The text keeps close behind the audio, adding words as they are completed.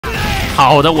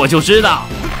好的，我就知道。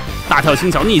大跳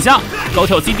轻巧逆向，高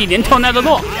跳 CD 连跳奈德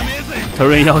洛，特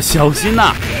瑞要小心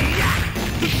呐、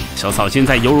小草现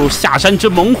在犹如下山之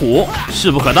猛虎，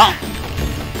势不可当。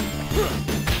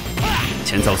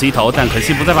前走击头，但可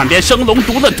惜不在反边，升龙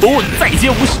毒了图，再接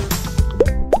无视。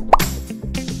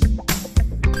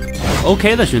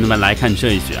OK 的兄弟们，来看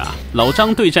这一局啊，老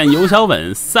张对战尤小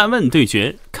稳，3问对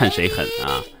决，看谁狠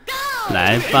啊！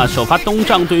来吧，首发东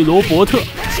丈对罗伯特，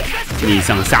逆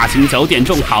向下行脚点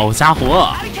中，好家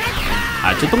伙！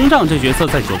啊，这东丈这角色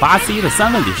在98C 的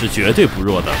3问里是绝对不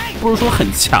弱的，不是说很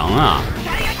强啊，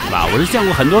对吧？我是见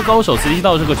过很多高手随机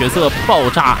到这个角色爆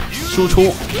炸输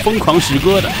出疯狂时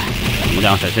歌的，能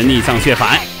量闪身逆向血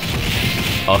反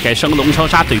 ，OK 升龙超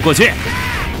杀怼过去，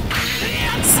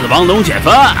死亡龙卷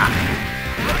风，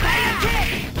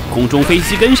空中飞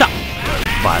机跟上，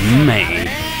完美，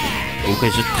不愧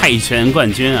是泰拳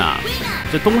冠军啊！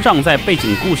这东丈在背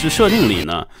景故事设定里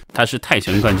呢，他是泰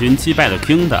拳冠军击败了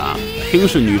King 的啊 ，King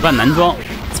是女扮男装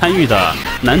参与的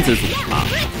男子组啊，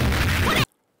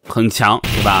很强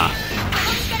对吧？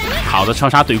好的超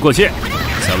杀怼过去，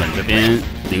小稳这边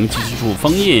灵机之处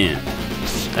封印，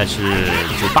但是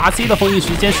98C 的封印时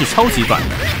间是超级短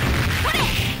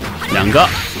的，2个啊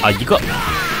1个，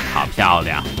好漂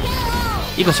亮，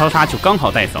一个超杀就刚好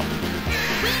带走，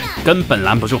根本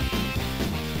拦不住。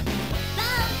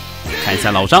看一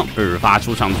下老张日发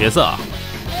出场角色，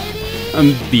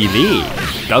比利，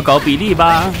搞比利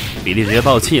吧，比利直接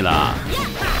爆气了。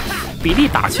比利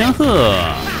打千鹤，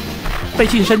被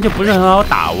近身就不是很好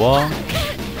打哦。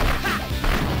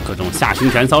各种下行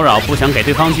拳骚扰，不想给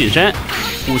对方近身，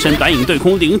孤身短影对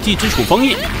空，灵机之处封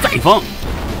印，再封，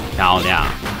漂亮，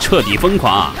彻底疯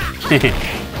狂，嘿嘿。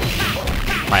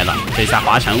坏了，这下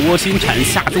滑铲窝心铲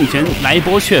下重拳来一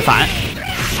波血反。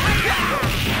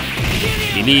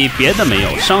比利别的没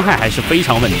有，伤害还是非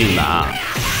常稳定的啊！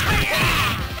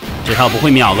这套不会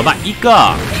秒了吧？1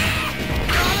个、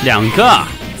2个、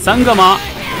3个吗？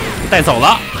带走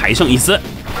了，还剩1丝，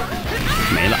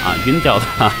没了啊，晕掉了，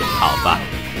好吧。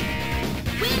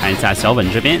看一下小稳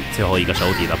这边最后一个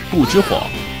手底的不知火，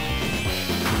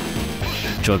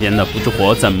这边的不知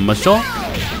火怎么说？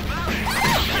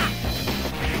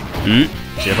直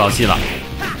接爆气了。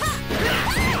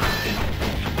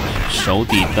手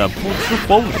底的不知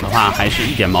火舞的话，还是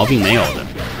一点毛病没有的，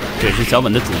这也是小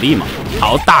稳的主力嘛。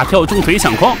好，大跳中腿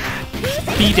抢空，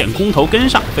低点空头跟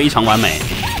上，非常完美。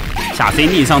下 C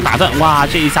逆向打断，哇，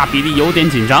这一下比利有点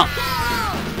紧张。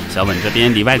小稳这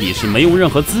边里外里是没用任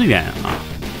何资源啊。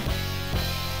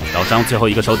老张最后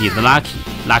一个手底的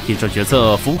Lucky 这角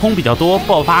色浮空比较多，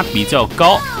爆发比较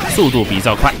高，速度比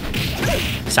较快。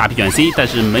下 B 转 C， 但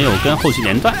是没有跟后续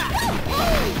连断，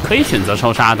可以选择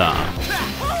超杀的。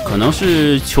可能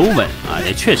是求稳啊，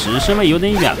也确实身位有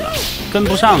点远了，跟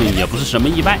不上也不是什么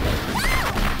意外。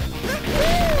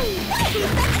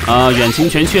远程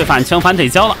拳血反枪反得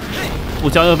交了，不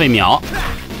交又被秒。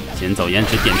先走颜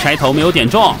值点拆头没有点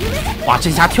中，哇，这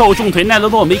下跳中腿奈德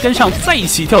洛没跟上，再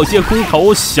起跳接空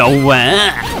头小稳，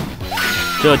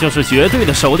这就是绝对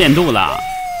的熟练度了，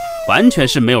完全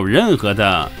是没有任何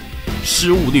的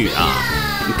失误率啊！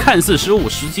你看似失误，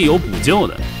实际有补救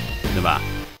的，对吧？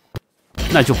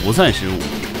那就不算失误，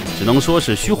只能说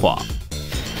是虚晃。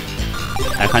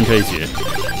来看这一局，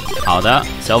好的，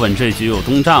小稳这一局有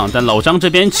东丈，但老张这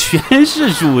边全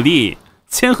是主力，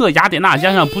千鹤、雅典娜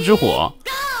加上不知火，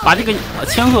把这个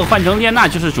千鹤换成列娜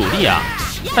就是主力啊。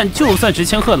但就算是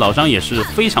千鹤，老张也是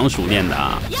非常熟练的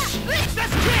啊。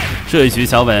这一局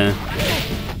小稳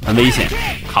很危险，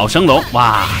好升龙，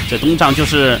哇，这东丈就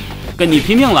是跟你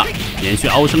拼命了，连续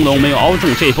凹升龙没有凹中，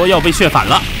这一波要被血反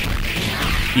了。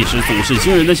一时总是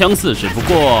惊人的相似，只不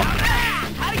过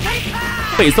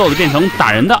被揍的变成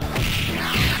打人的。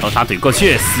超杀怼过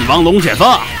去，死亡龙卷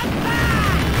风。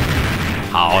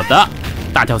好的，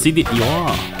大跳 CD，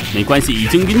 哟，没关系，已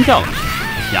经晕掉了，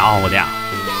漂亮。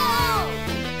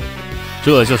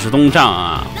这就是东丈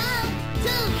啊，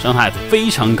伤害非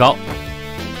常高，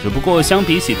只不过相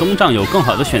比起东丈有更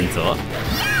好的选择。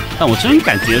但我真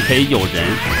感觉可以有人，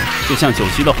就像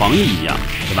97的黄奕一样，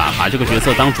对吧？把这个角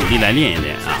色当主力来练一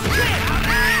练啊，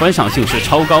观赏性是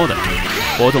超高的。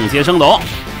波动接升龙，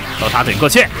超杀怼过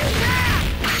去，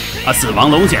啊，死亡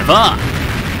龙卷风，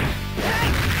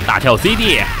大跳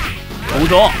CD， 空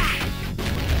中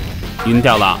晕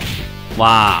掉了，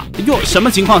哇，哟，什么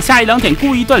情况？下1-2点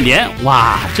故意断连，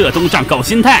哇，这东丈搞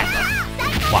心态，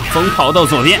哇，风跑到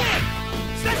左边。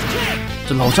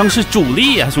这老张是主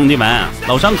力呀，兄弟们！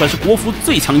老张可是国服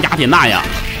最强雅典娜呀！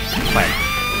坏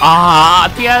了啊！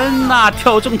天哪，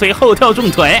跳中腿后跳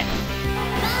中腿，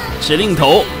指令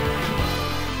头！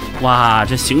哇，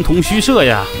这形同虚设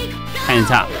呀，看一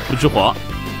下不知火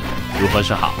如何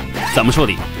是好，怎么处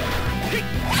理？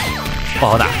不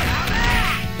好打。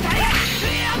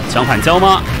强反交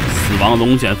吗？死亡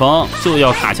龙卷风就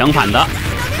要卡强反的，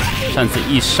扇子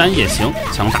一扇也行。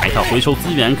强打一套回收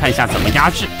资源，看一下怎么压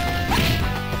制。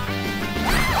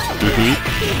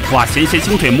哇，闲斜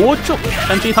金腿魔咒，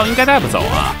但这套应该带不走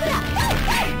啊。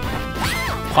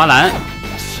花篮，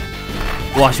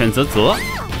哇，选择泽，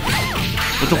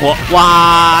不知火，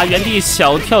哇，原地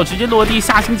小跳直接落地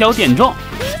下心角点中。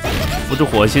不知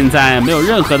火现在没有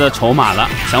任何的筹码了，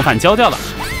相反交掉了。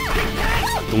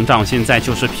东丈现在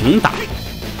就是平打，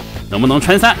能不能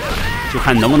穿3，就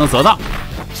看能不能择到。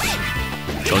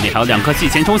手里还有2颗气，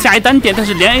前冲下一单点，但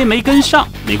是连 A 没跟上，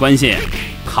没关系，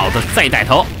好的再带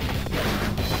头。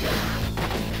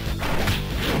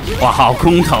哇，好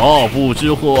空投，不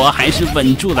知火还是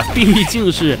稳住了，毕竟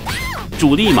是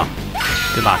主力嘛，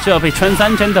对吧？这要被穿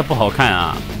3真的不好看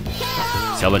啊。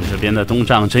小本这边的东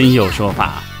丈真有说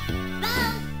法。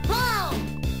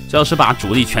这要是把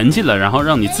主力全进了，然后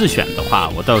让你自选的话，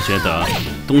我倒觉得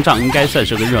东丈应该算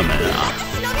是个热门啊，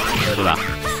对吧？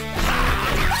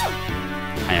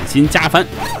看下新加分，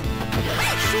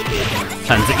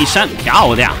扇子一扇，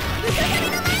漂亮！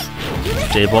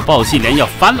这波暴气连要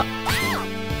翻了。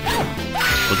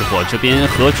不知火这边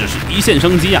何止是一线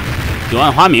生机啊，柳暗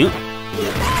花明。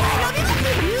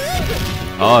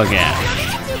OK，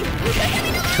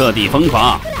 彻底疯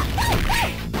狂，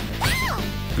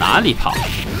哪里跑？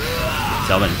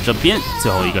小本这边最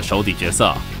后一个手底角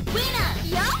色，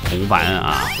红丸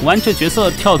啊，红丸这角色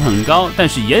跳得很高，但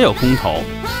是也有空投。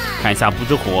看一下不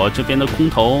知火这边的空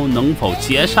投能否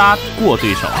截杀过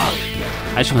对手啊，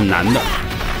还是很难的。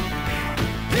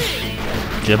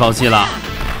直接抛弃了。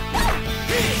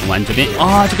红丸这边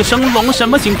啊，这个升龙什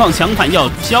么情况？强反要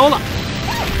交了。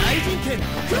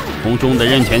空中的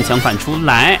刃拳强反出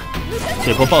来，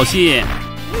这波爆气，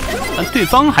但对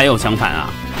方还有强反啊，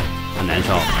很难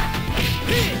受。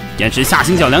延迟下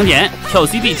心角2点，跳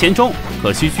CD 前冲，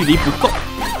可惜距离不够。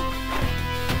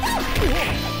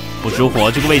不知火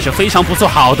这个位置非常不错，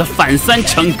好的反3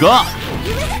成格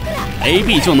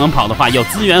 ，AB 就能跑的话，有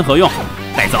资源何用？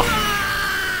带走，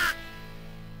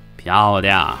漂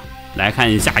亮！来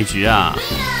看下一局啊，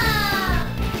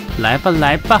来吧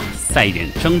来吧，赛点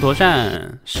争夺战，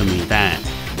拭目以待。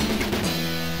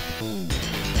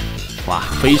哇，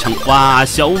非常哇，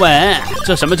小稳，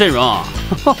这什么阵容？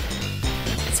呵呵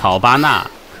草巴纳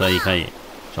可以，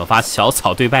首发小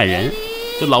草对拜仁，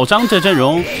就老张这阵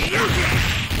容，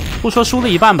不说输了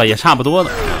一半吧，也差不多了。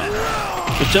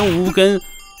就真无跟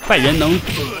拜仁能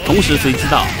同时随机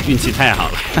到，运气太好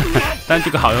了。但这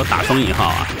个好友打双引号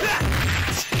啊。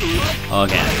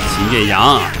OK， 秦岳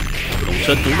阳，龙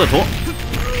车毒了图，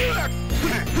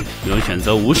有人选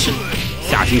择无视，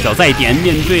下心角再点，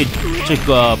面对这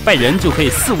个拜仁就可以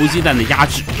肆无忌惮的压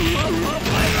制。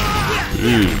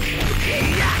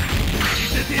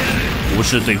无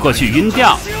视怼过去晕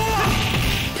掉，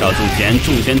跳重拳，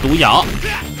重拳毒咬，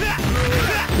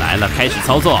来了，开始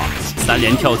操作，3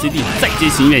连跳 CD， 再接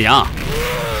秦岳阳，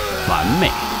完美，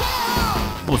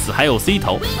不死还有 C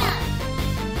头。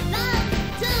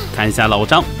看一下老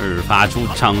张2发出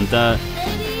场的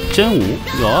真武，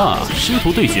哟，师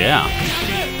徒对决啊！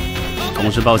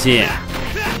同时爆气，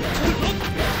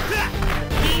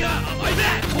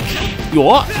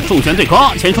哟，重拳对空，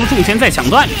前冲重拳再抢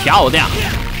断，漂亮！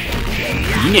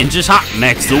一念之差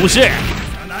 ，Max 无视，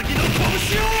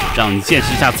让你见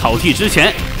识一下草剃之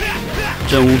拳。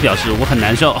真武表示我很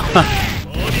难受，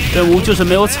真武就是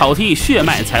没有草剃血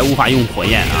脉才无法用火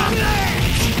焰啊，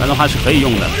不然的话是可以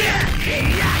用的。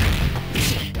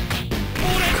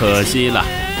可惜了，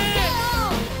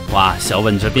哇！小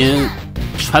稳这边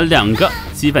穿2个，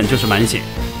基本就是满血。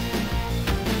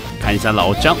看一下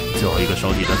老张最后一个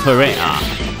手底的特瑞啊，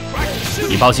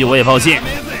你抛弃我也抛弃，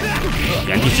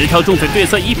原地直跳重腿对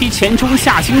侧一劈前冲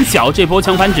下倾角，这波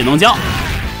强反只能交。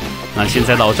那现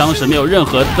在老张是没有任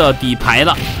何的底牌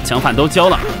了，强反都交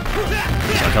了。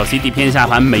小跳 CD 偏下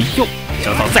盘没用，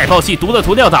小草再抛弃毒的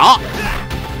图撂倒，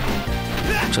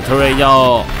这特瑞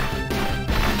要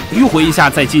迂回一下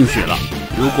再进去了，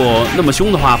如果那么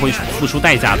凶的话会付出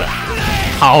代价的。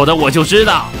好的，我就知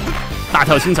道，大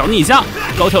跳轻巧逆向，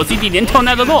高跳 CD 连跳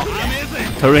耐得落，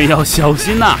特瑞要小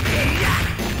心呐。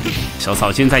小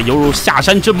草现在犹如下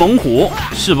山之猛虎，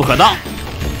势不可当。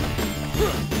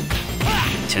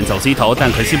前走 C 头，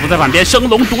但可惜不在反边，升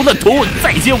龙毒了图，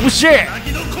再接无视，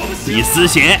一丝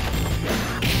血。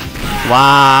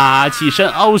哇，起身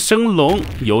凹升龙，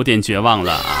有点绝望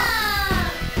了啊。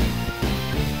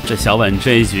这小稳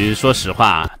这一局，说实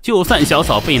话，就算小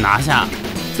草被拿下，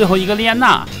最后一个莉安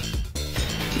娜，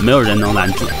没有人能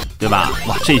拦住，对吧？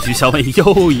哇，这局小伟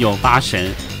又有8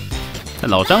神，在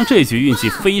老张这局运气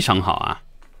非常好啊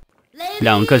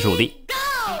，2个主力。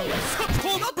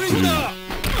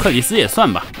克里斯也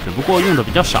算吧，只不过用的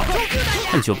比较少。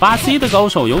但98C 的高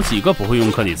手有几个不会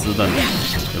用克里斯的呢？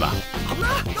对吧？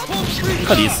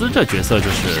克里斯这角色就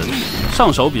是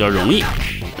上手比较容易，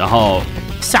然后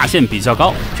下限比较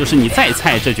高，就是你再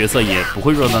菜这角色也不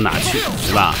会弱到哪去，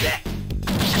对吧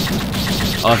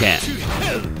 ？OK，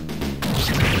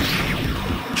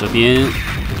 这边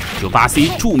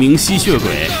98C 著名吸血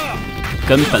鬼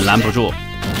根本拦不住，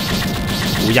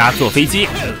乌鸦坐飞机，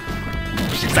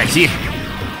再吸。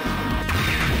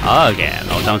OK，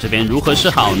 老张这边如何是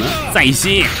好呢？再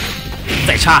吸，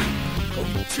再插。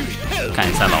看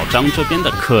一下老张这边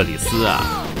的克里斯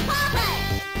啊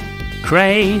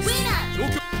 ，Chris，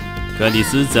 克里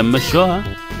斯怎么说？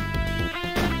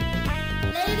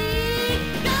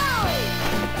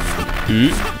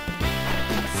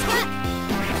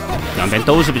两边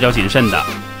都是比较谨慎的，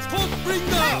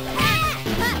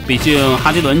毕竟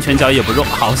哈迪伦拳脚也不弱。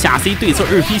好，下 C 对侧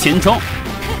2P 前冲。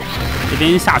这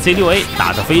边下 C 6A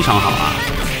打得非常好啊，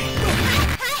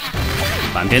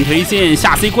反边推进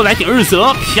下 C 过来顶2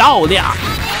泽，漂亮！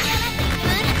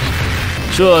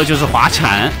这就是滑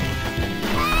铲。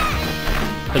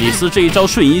克里斯这一招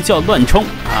瞬移叫乱冲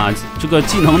啊，这个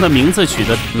技能的名字取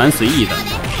得蛮随意的，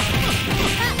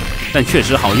但确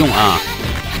实好用啊。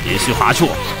连续滑出，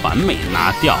完美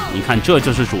拿掉。你看，这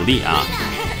就是主力啊。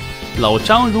老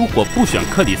张如果不选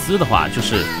克里斯的话，就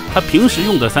是他平时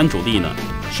用的3主力呢。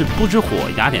是不知火、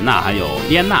雅典娜还有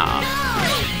莉安娜啊。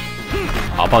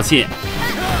好，爆气。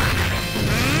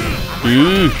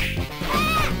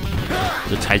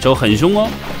这踩轴很凶哦，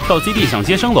跳 CD 想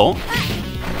接升龙，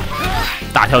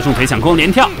大跳重腿抢攻连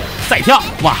跳，再跳，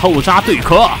哇，后扎对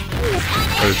壳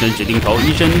，2针指定头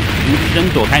，1针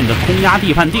躲开你的空压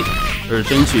地判定，2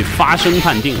针去发生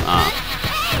判定啊。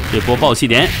这波爆气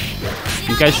连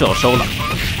应该是要收了，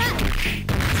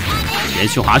连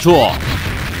续滑出。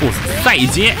不死再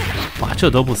接，哇，这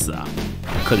都不死啊！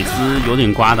克里斯有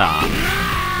点瓜的啊。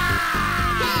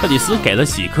克里斯给了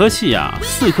几颗系啊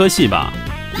？4颗系吧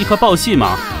，1颗爆系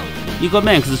嘛，1个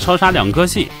max 超杀2颗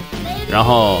系，然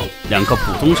后2个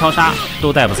普通超杀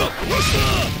都带不走。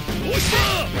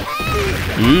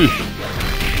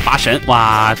8神，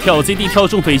哇，跳 ZD 跳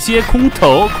重腿接空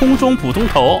投，空中普通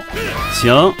投，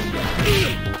行，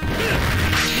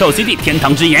跳 ZD 天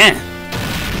堂之眼。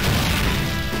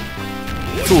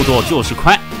速度就是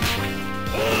快，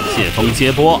谢风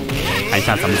接波，看一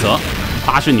下怎么择。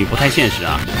8神女不太现实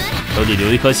啊，手里留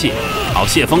1颗气。好，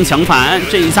谢风强反，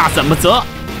这一下怎么择？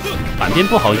反边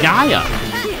不好压呀，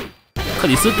克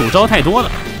里斯赌招太多了。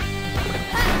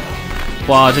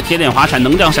哇，这铁脸滑铲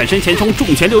能量闪身前冲，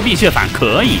重拳6臂血反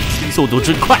可以，速度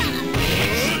之快。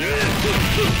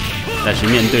但是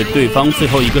面对对方最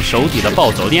后一个手底的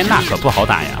暴走莉安娜可不好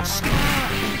打呀。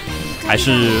还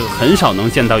是很少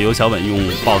能见到有小稳用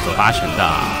暴走8神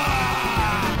的，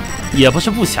也不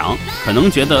是不强，可能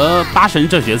觉得8神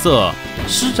这角色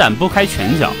施展不开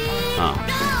拳脚啊。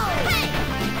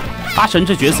8神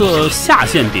这角色下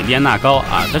限比莉安娜高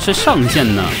啊，但是上限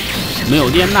呢没有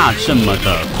莉安娜这么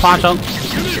的夸张，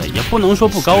也不能说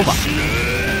不高吧，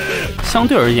相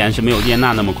对而言是没有莉安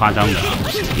娜那么夸张的啊，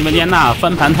因为莉安娜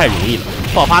翻盘太容易了，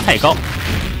爆发太高，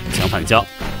强反交。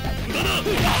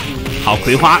好，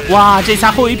葵花，哇，这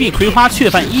下后一臂葵花确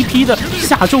反1P的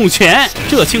下重拳，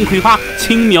这轻葵花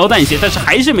轻描淡写，但是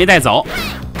还是没带走。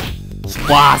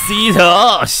哇 ，C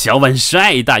头小稳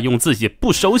帅的，用自己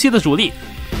不熟悉的主力。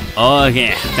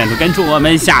OK， 赞助关注我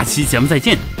们，下期节目再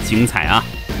见，精彩啊！